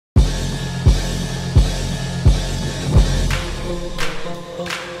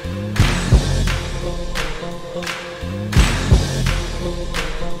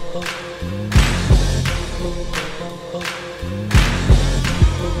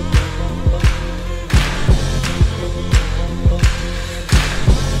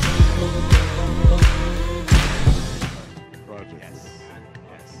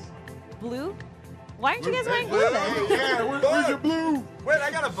Blue? Why aren't you guys wearing blue then? Yeah, where's your blue? Wait, I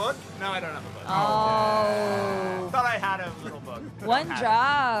got a book? No, I don't have a book. Oh. Thought I had a little book. One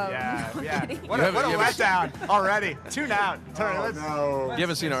job. Yeah. What a letdown already. 2 now. No. You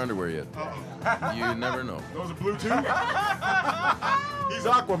haven't seen our underwear yet. You never know. Those are blue too? He's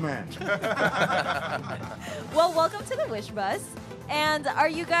Aquaman. Well, welcome to the WishBus. And are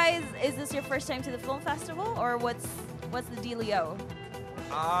you guys, is this your first time to the film festival, or what's the dealio?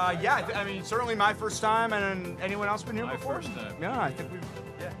 Yeah, I mean, certainly my first time, and anyone else been here before? First time. Yeah, I think we've,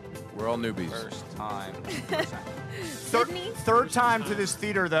 We're all newbies. First time. Sydney? Third time to this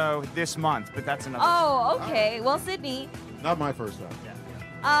theater, though, this month, but that's another. Oh, okay. Well, Sydney, Not my first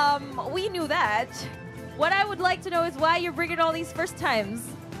time. we knew that. What I would like to know is why you're bringing all these first times.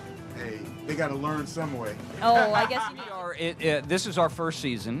 Hey, they got to learn some way. Oh, I guess you need. This is our first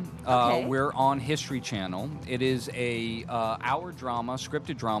season. Okay. We're on History Channel. It is a hour drama,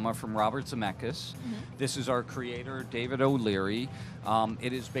 scripted drama from Robert Zemeckis. This is our creator, David O'Leary.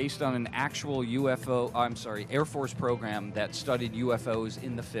 It is based on an actual Air Force program that studied UFOs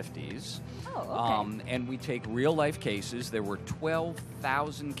in the 50s. Oh, okay. And we take real-life cases. There were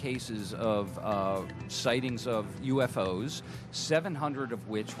 12,000 cases of sightings of UFOs, 700 of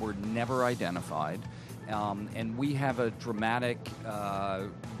which were never identified. And we have a dramatic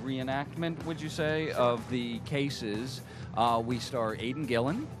reenactment, would you say, of the cases. We star Aidan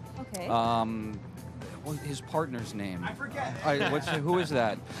Gillen. Okay. What's his partner's name? I forget. Who is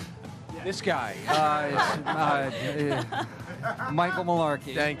that? This guy. Michael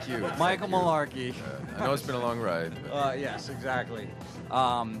Malarkey. Thank you. Michael Malarkey. I know it's been a long ride. Yes, exactly.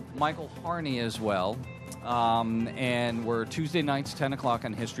 Michael Harney as well. And we're Tuesday nights, 10 o'clock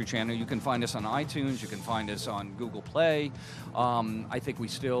on History Channel. You can find us on iTunes. You can find us on Google Play. I don't think we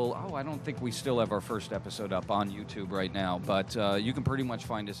still have our first episode up on YouTube right now, but you can pretty much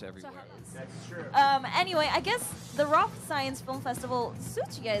find us everywhere. That's true. Anyway, I guess the Raw Science Film Festival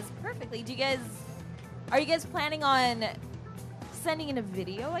suits you guys perfectly. Are you guys planning on sending in a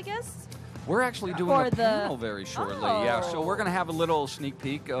video, I guess? We're actually doing For a the- panel very shortly. Yeah, so Oh. we're going to have a little sneak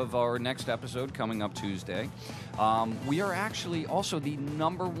peek of our next episode coming up Tuesday. We are actually also the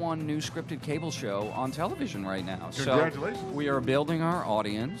 #1 new scripted cable show on television right now. Congratulations. So we are building our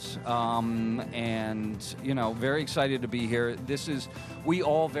audience, and very excited to be here. We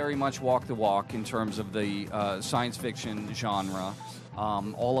all very much walk the walk in terms of the science fiction genre.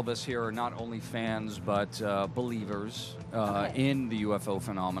 All of us here are not only fans but believers in the UFO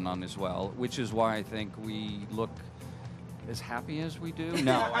phenomenon as well, which is why I think we look as happy as we do.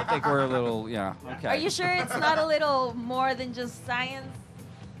 No, I think we're a little, okay. Are you sure it's not a little more than just science?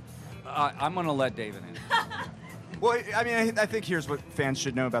 I'm going to let David in. Well, I mean, I think here's what fans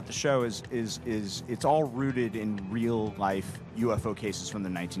should know about the show is it's all rooted in real life UFO cases from the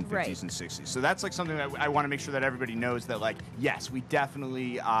 1950s Right. and 60s. So that's like something that I want to make sure that everybody knows that, like, yes, we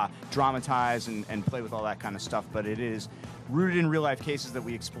definitely dramatize and play with all that kind of stuff, but it is rooted in real life cases that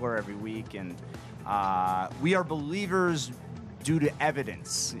we explore every week, and we are believers due to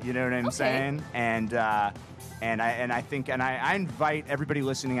evidence. You know what I'm saying? And I invite everybody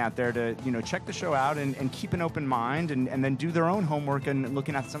listening out there to check the show out and keep an open mind and then do their own homework and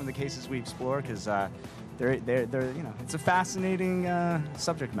looking at some of the cases we explore, because they're it's a fascinating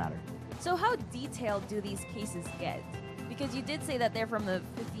subject matter. So how detailed do these cases get? Because you did say that they're from the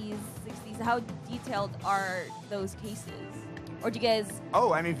 50s, 60s. How detailed are those cases? Or do you guys...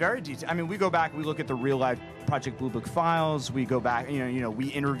 Oh, I mean, very detailed. I mean, we go back, we look at the real-life Project Blue Book files. We go back, we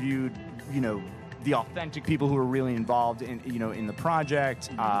interviewed, the authentic people who were really involved in the project.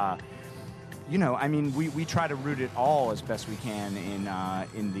 I mean, we try to root it all as best we can in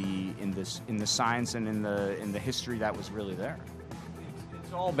the science and in the history that was really there.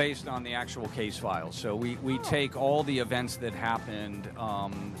 It's all based on the actual case files. So we take all the events that happened.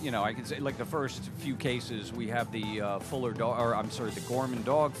 I can say, like, the first few cases, we have the the Gorman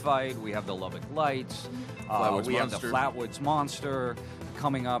dog fight. We have the Lubbock Lights. We have the Flatwoods Monster.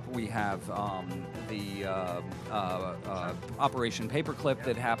 Coming up, we have the Operation Paperclip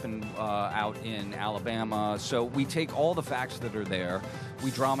that happened out in Alabama. So we take all the facts that are there,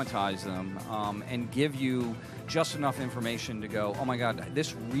 we dramatize them, and give you just enough information to go, oh my God,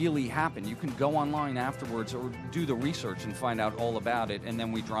 this really happened. You can go online afterwards or do the research and find out all about it, and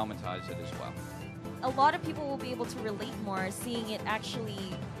then we dramatize it as well. a lot of people will be able to relate more seeing it actually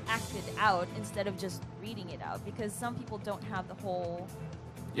acted out instead of just reading it out, because some people don't have the whole.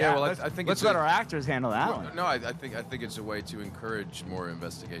 Yeah, well, I think let's let our actors handle that one. No, I think it's a way to encourage more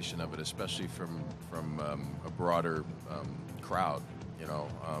investigation of it, especially from a broader crowd. You know,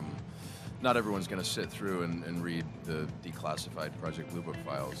 not everyone's going to sit through and read the declassified Project Blue Book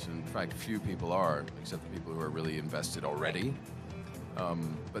files. In fact, few people are, except the people who are really invested already.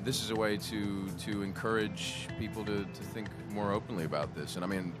 But this is a way to encourage people to think more openly about this. And I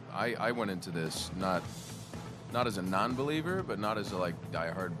mean, I went into this not as a non-believer, but not as a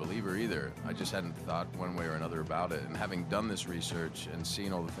die-hard believer either. I just hadn't thought one way or another about it. And having done this research and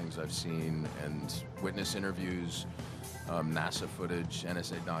seen all the things I've seen and witness interviews, NASA footage,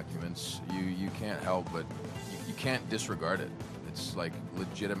 NSA documents, you can't help but you can't disregard it. It's like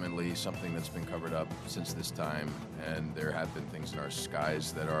legitimately something that's been covered up since this time, and there have been things in our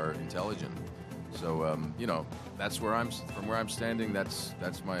skies that are intelligent. So you know, that's from where I'm standing. That's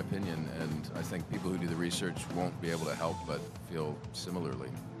my opinion, and I think people who do the research won't be able to help but feel similarly.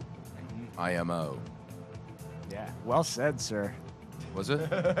 IMO. Yeah, well said, sir. Was it?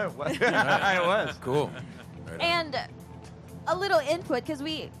 It was. Cool. Right on. And a little input, because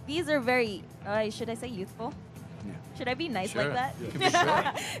these are very, should I say youthful? Yeah. Should I be nice Sure. like that? You can be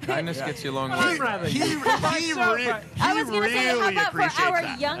sure. Kindness gets you a long way. He I was going to say, how about for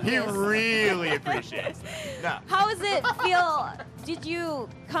our youngest? He really appreciates that. No. How does it feel? Did you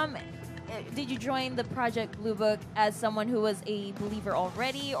join the Project Blue Book as someone who was a believer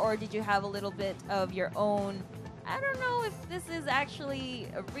already, or did you have a little bit of your own, I don't know if this is actually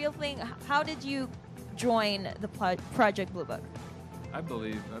a real thing. How did you join the Project Blue Book? I've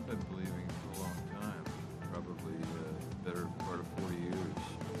been believing for a long time, probably better part of 40 years.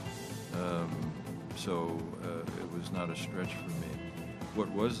 So it was not a stretch for me. What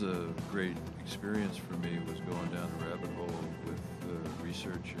was a great experience for me was going down a rabbit hole with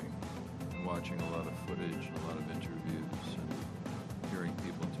researching and watching a lot of footage and a lot of interviews and hearing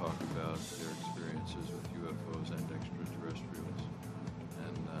people talk about their experiences with UFOs and extraterrestrials.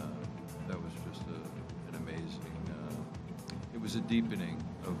 And that was just an amazing, it was a deepening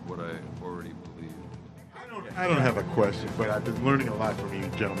of what I already believed. I don't have a question, but I've been learning a lot from you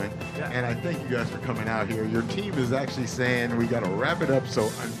gentlemen, and I thank you guys for coming out here. Your team is actually saying we got to wrap it up, so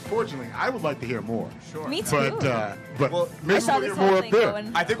unfortunately, I would like to hear more. Sure. Me too. But Well, maybe I saw we'll this hear whole more up thing there.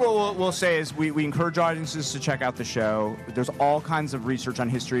 going. I think what we'll say is we encourage audiences to check out the show. There's all kinds of research on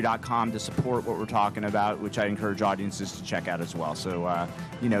history.com to support what we're talking about, which I encourage audiences to check out as well. So,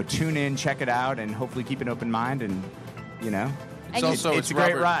 tune in, check it out, and hopefully keep an open mind and, It's a great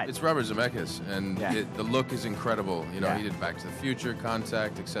Robert, ride. It's Robert Zemeckis, and Yeah. the look is incredible. Yeah. He did Back to the Future,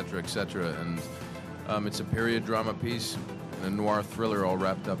 Contact, etc., and it's a period drama piece and a noir thriller all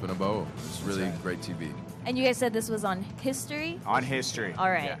wrapped up in a bow. It's really great TV. And you guys said this was on history? On history. All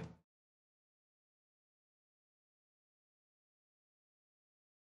right. Yeah.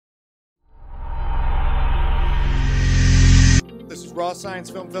 This is Raw Science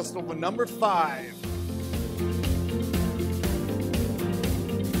Film Festival number 5.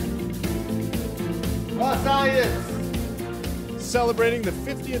 Raw Science! Celebrating the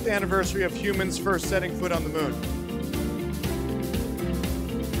 50th anniversary of humans first setting foot on the moon.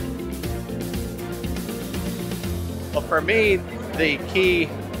 Well, for me, the key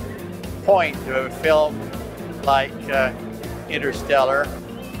point of a film like Interstellar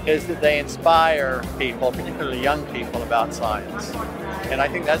is that they inspire people, particularly young people, about science. And I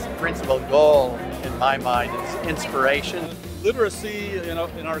think that's the principal goal in my mind, is inspiration. Literacy in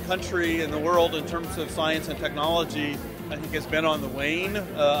our country and the world in terms of science and technology, I think, has been on the wane,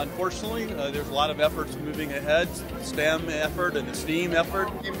 unfortunately. There's a lot of efforts moving ahead, the STEM effort and the STEAM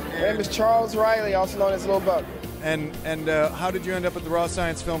effort. My name is Charles Riley, also known as Lil Buck. And how did you end up at the Raw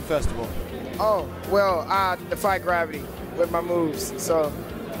Science Film Festival? Oh, well, I defy gravity with my moves, so.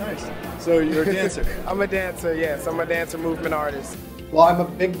 Nice. So you're a dancer? I'm a dancer, yes. I'm a dancer movement artist. Well, I'm a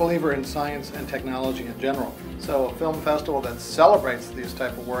big believer in science and technology in general. So a film festival that celebrates these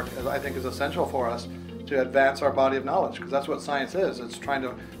type of work, I think, is essential for us to advance our body of knowledge, because that's what science is. It's trying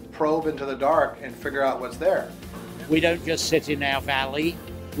to probe into the dark and figure out what's there. We don't just sit in our valley.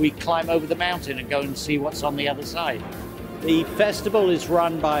 We climb over the mountain and go and see what's on the other side. The festival is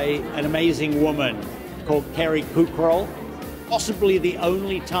run by an amazing woman called Keri Kukral. Possibly the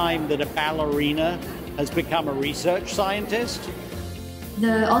only time that a ballerina has become a research scientist.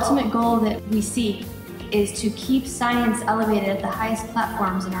 The ultimate goal that we seek is to keep science elevated at the highest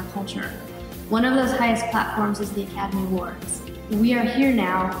platforms in our culture. One of those highest platforms is the Academy Awards. We are here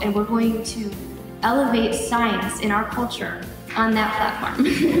now, and we're going to elevate science in our culture on that platform.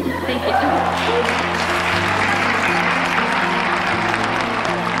 Thank you.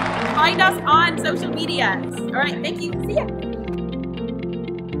 find us on social media. All right, thank you. See ya.